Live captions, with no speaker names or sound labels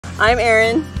I'm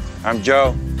Erin. I'm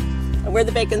Joe. And we're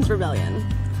the Bacon's Rebellion.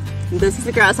 This is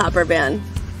the Grasshopper van.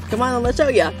 Come on, let's show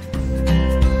you.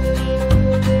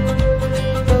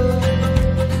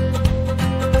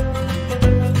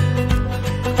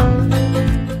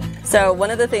 So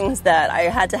one of the things that I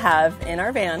had to have in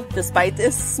our van, despite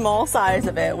this small size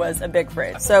of it, was a big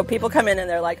fridge. So people come in and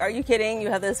they're like, are you kidding? You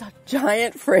have this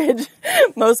giant fridge.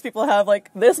 Most people have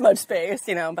like this much space,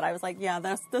 you know, but I was like, yeah,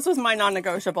 this was my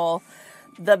non-negotiable.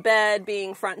 The bed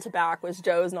being front to back was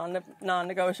Joe's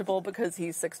non-negotiable because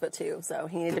he's 6'2", so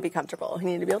he needed to be comfortable. He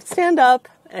needed to be able to stand up,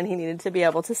 and he needed to be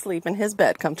able to sleep in his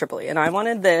bed comfortably. And I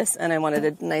wanted this, and I wanted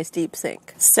a nice deep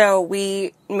sink. So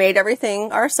we made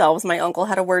everything ourselves. My uncle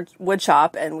had a wood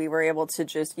shop, and we were able to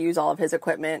just use all of his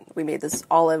equipment. We made this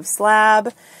olive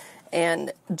slab.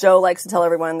 And Joe likes to tell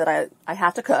everyone that I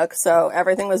have to cook, so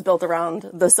everything was built around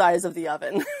the size of the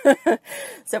oven.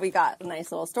 So we got a nice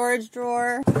little storage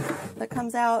drawer that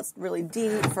comes out. It's really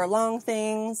deep for long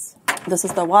things. This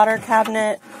is the water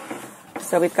cabinet.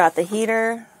 So we've got the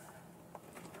heater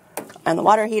and the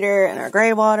water heater and our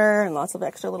gray water and lots of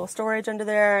extra little storage under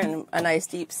there and a nice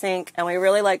deep sink. And we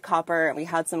really like copper, and we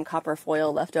had some copper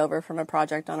foil left over from a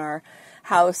project on our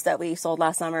house that we sold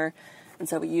last summer. And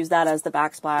so we use that as the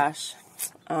backsplash.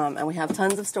 And we have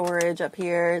tons of storage up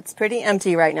here. It's pretty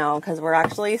empty right now because we're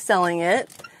actually selling it.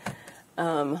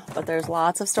 But there's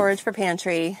lots of storage for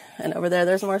pantry. And over there,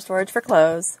 there's more storage for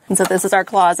clothes. And so this is our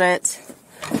closet.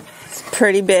 It's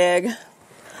pretty big.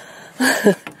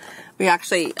 We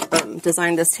actually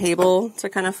designed this table to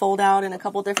kind of fold out in a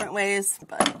couple different ways.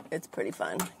 But it's pretty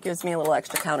fun. Gives me a little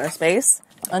extra counter space.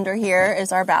 Under here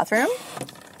is our bathroom.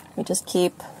 We just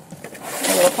keep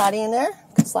a little potty in there,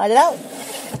 slide it out,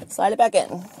 slide it back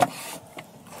in.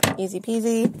 Easy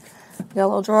peasy. We got a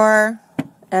little drawer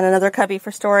and another cubby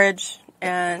for storage,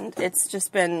 and it's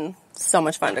just been so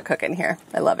much fun to cook in here.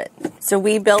 I love it. So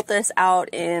we built this out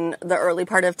in the early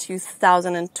part of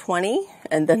 2020,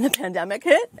 and then the pandemic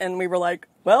hit, and we were like,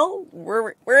 well, we're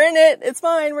in it. It's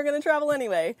fine. We're going to travel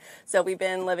anyway. So we've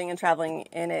been living and traveling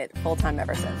in it full time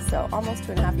ever since. So almost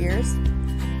 2.5 years,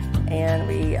 and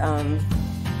we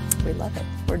love it.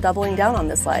 We're doubling down on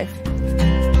this life.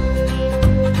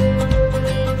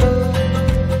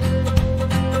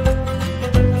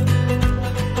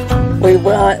 We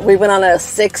went on a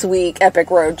 6-week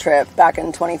epic road trip back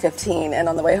in 2015, and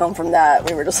on the way home from that,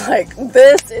 we were just like,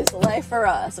 this is life for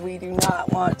us. We do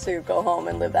not want to go home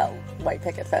and live that white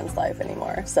picket fence life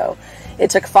anymore. So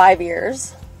it took 5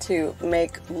 years to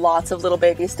make lots of little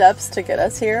baby steps to get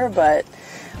us here, but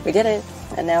we did it.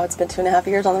 And now it's been 2.5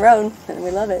 years on the road, and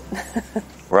we love it.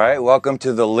 Right, welcome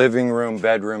to the living room,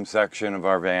 bedroom section of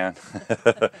our van.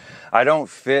 I don't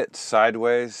fit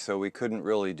sideways, so we couldn't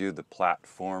really do the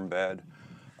platform bed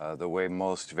the way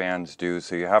most vans do.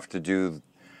 So you have to do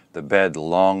the bed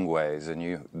long ways. And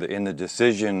in the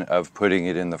decision of putting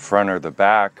it in the front or the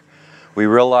back, we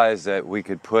realized that we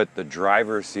could put the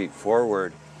driver's seat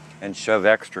forward and shove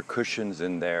extra cushions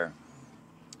in there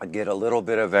and get a little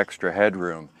bit of extra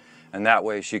headroom. And that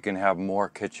way she can have more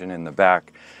kitchen in the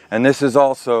back. And this is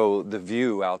also the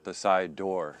view out the side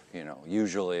door. You know,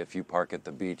 usually if you park at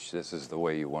the beach, this is the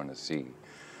way you want to see.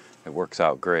 It works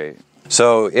out great.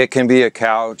 So it can be a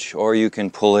couch, or you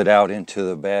can pull it out into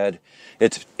the bed.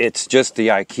 It's just the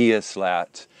IKEA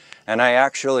slats. And I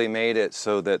actually made it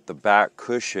so that the back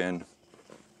cushion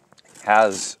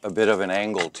has a bit of an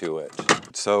angle to it.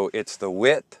 So it's the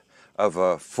width of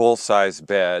a full-size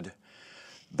bed,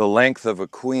 the length of a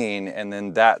queen, and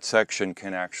then that section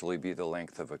can actually be the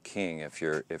length of a king if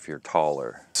you're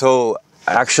taller. So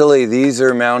actually these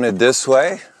are mounted this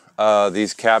way.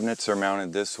 These cabinets are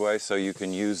mounted this way, so you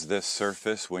can use this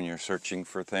surface when you're searching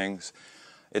for things.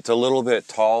 It's a little bit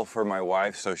tall for my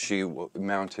wife, so she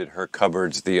mounted her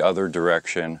cupboards the other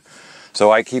direction.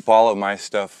 So I keep all of my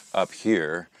stuff up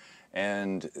here,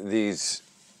 and these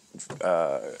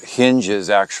hinges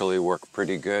actually work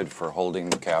pretty good for holding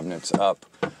the cabinets up,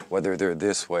 whether they're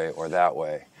this way or that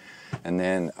way. And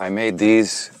then I made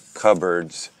these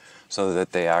cupboards so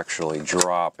that they actually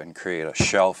drop and create a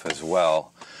shelf as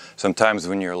well. Sometimes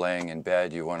when you're laying in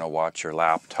bed, you want to watch your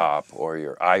laptop or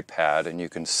your iPad, and you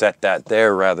can set that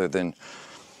there rather than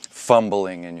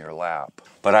fumbling in your lap.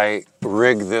 But I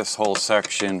rigged this whole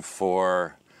section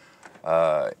for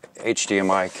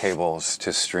HDMI cables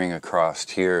to string across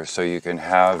here, so you can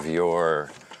have your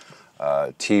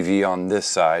TV on this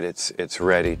side. It's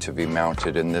ready to be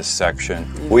mounted in this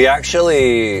section. We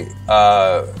actually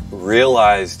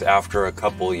realized after a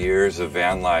couple years of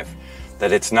van life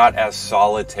that it's not as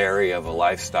solitary of a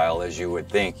lifestyle as you would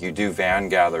think. You do van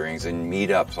gatherings and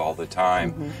meetups all the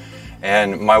time.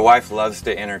 And my wife loves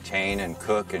to entertain and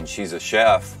cook, and she's a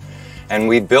chef. And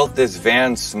we built this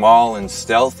van small and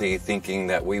stealthy, thinking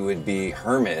that we would be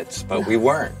hermits, but we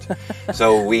weren't.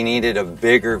 So we needed a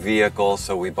bigger vehicle,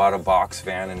 so we bought a box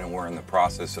van, and then we're in the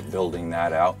process of building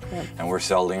that out. Yep. And we're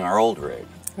selling our old rig.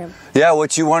 Yep. Yeah,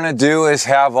 what you want to do is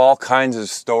have all kinds of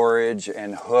storage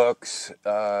and hooks,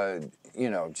 you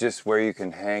know, just where you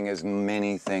can hang as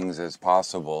many things as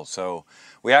possible. So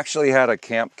we actually had a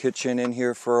camp kitchen in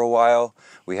here for a while.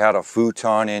 We had a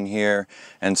futon in here,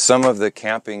 and some of the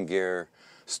camping gear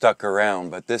stuck around,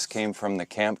 but this came from the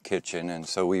camp kitchen, and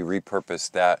so we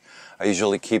repurposed that. I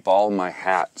usually keep all my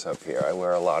hats up here. I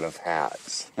wear a lot of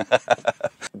hats.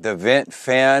 The vent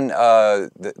fan,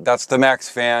 that's the max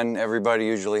fan. Everybody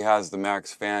usually has the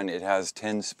max fan. It has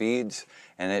 10 speeds,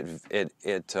 and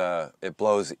it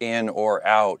blows in or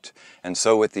out. And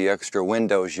so with the extra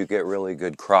windows, you get really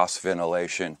good cross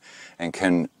ventilation and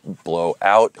can blow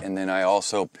out. And then I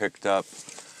also picked up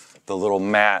the little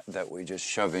mat that we just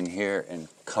shove in here and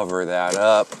cover that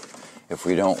up if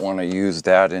we don't want to use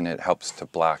that, and it helps to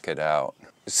black it out.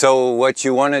 So what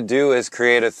you want to do is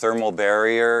create a thermal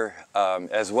barrier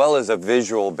as well as a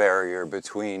visual barrier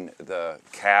between the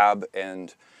cab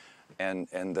and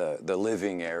the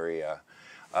living area.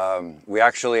 We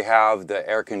actually have the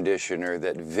air conditioner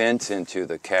that vents into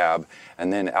the cab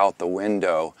and then out the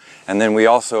window. And then we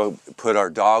also put our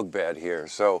dog bed here.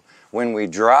 So when we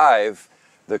drive,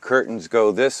 the curtains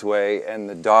go this way and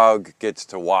the dog gets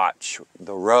to watch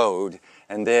the road.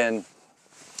 And then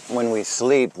when we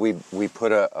sleep, we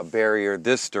put a barrier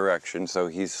this direction, so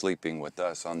he's sleeping with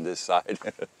us on this side.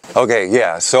 Okay,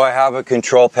 yeah, so I have a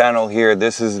control panel here.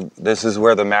 This is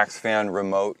where the max fan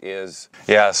remote is.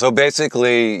 Yeah, so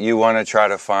basically you want to try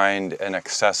to find an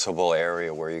accessible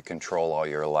area where you control all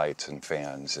your lights and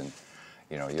fans and,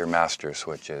 you know, your master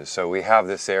switches. So we have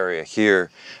this area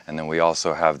here, and then we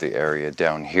also have the area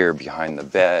down here behind the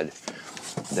bed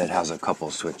that has a couple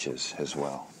switches as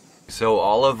well. So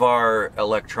all of our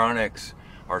electronics,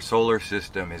 our solar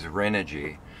system is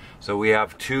Renogy. So we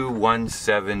have two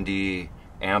 170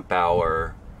 amp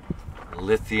hour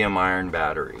lithium ion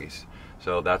batteries.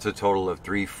 So that's a total of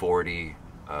 340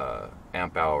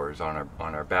 amp hours on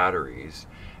our batteries.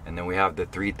 And then we have the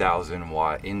 3000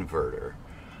 watt inverter.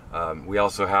 We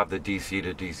also have the DC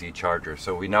to DC charger.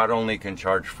 So we not only can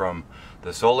charge from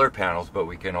the solar panels, but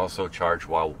we can also charge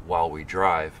while we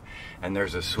drive. And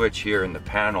there's a switch here in the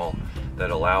panel that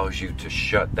allows you to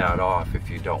shut that off if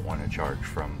you don't want to charge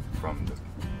from the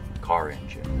car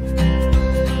engine.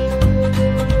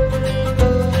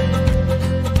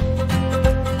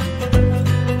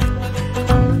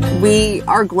 We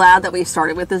are glad that we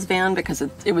started with this van because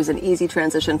it was an easy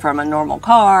transition from a normal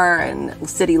car and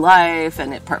city life,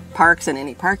 and it parks in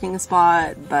any parking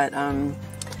spot. But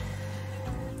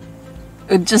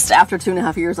just after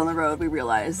 2.5 years on the road, we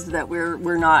realized that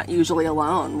we're not usually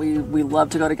alone. We love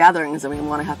to go to gatherings and we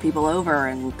want to have people over,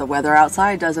 and the weather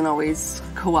outside doesn't always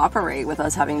cooperate with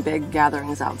us having big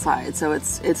gatherings outside. So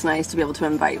it's nice to be able to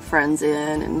invite friends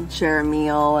in and share a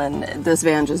meal, and this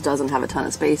van just doesn't have a ton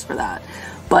of space for that.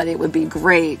 But it would be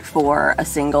great for a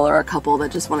single or a couple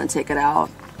that just want to take it out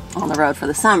on the road for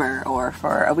the summer or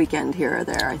for a weekend here or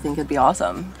there. I think it'd be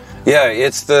awesome. Yeah,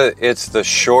 it's the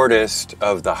shortest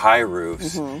of the high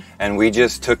roofs, and we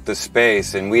just took the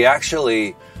space, and we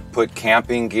actually put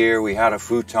camping gear. We had a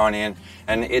futon in,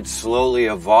 and it slowly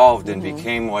evolved and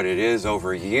became what it is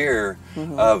over a year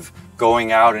of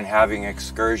going out and having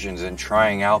excursions and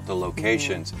trying out the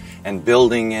locations and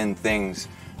building in things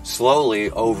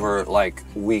slowly over like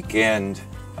weekend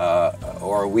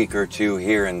or a week or two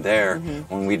here and there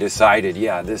when we decided,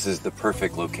 yeah, this is the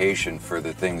perfect location for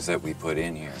the things that we put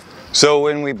in here. So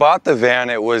when we bought the van,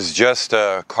 it was just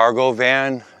a cargo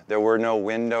van. There were no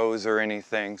windows or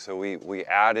anything, so we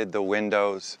added the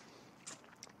windows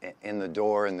in the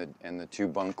door and the two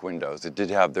bunk windows. It did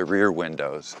have the rear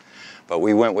windows, but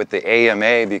we went with the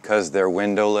AMA because they're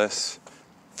windowless,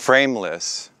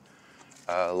 frameless,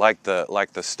 like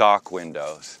the stock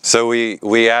windows. So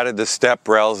we added the step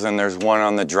rails, and there's one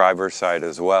on the driver's side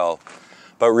as well.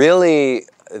 But really,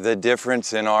 the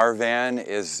difference in our van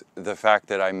is the fact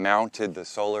that I mounted the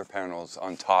solar panels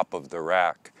on top of the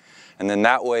rack. And then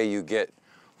that way you get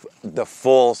the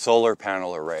full solar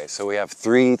panel array. So we have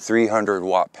three 300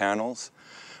 watt panels,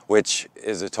 which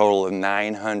is a total of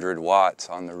 900 watts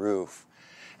on the roof.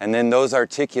 And then those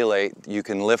articulate, you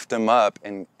can lift them up,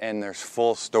 and there's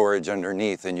full storage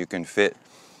underneath, and you can fit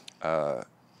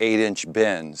 8-inch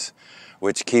bins,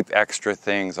 which keep extra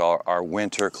things, our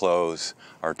winter clothes,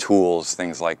 our tools,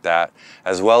 things like that,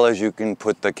 as well as you can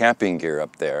put the camping gear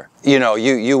up there. You know,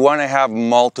 you want to have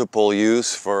multiple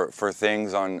use for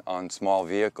things on small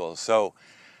vehicles. So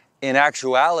in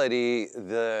actuality,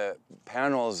 the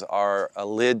panels are a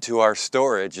lid to our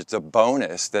storage. It's a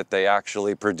bonus that they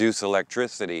actually produce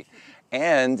electricity,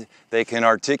 and they can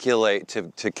articulate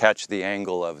to catch the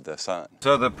angle of the sun.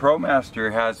 So the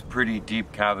ProMaster has pretty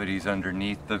deep cavities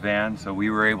underneath the van, so we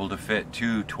were able to fit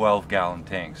two 12-gallon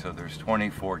tanks. So there's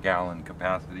 24-gallon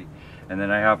capacity. And then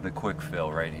I have the quick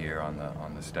fill right here on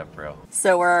the step rail.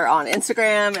 So we're on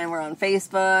Instagram and we're on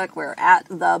Facebook. We're at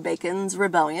the Bacon's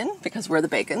Rebellion because we're the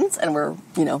Bacons and we're,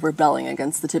 you know, rebelling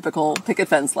against the typical picket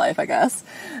fence life, I guess.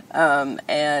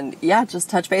 And yeah, just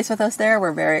touch base with us there.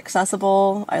 We're very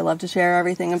accessible. I love to share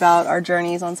everything about our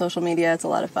journeys on social media. It's a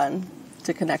lot of fun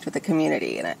to connect with the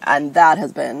community, and that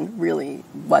has been really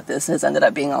what this has ended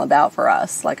up being all about for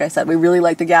us. Like I said, we really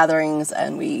like the gatherings,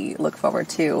 and we look forward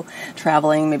to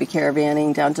traveling, maybe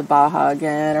caravanning down to Baja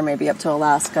again, or maybe up to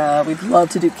Alaska. We'd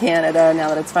love to do Canada now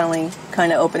that it's finally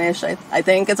kind of open-ish. I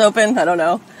think it's open. I don't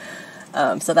know.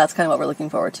 So that's kind of what we're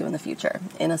looking forward to in the future,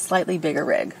 in a slightly bigger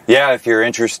rig. Yeah, if you're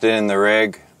interested in the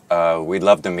rig, we'd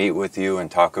love to meet with you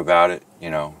and talk about it. You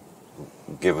know,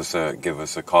 give us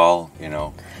a call. You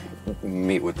know,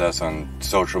 meet with us on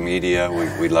social media.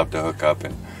 We'd love to hook up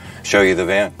and show you the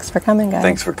van. Thanks for coming, guys.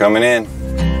 Thanks for coming in.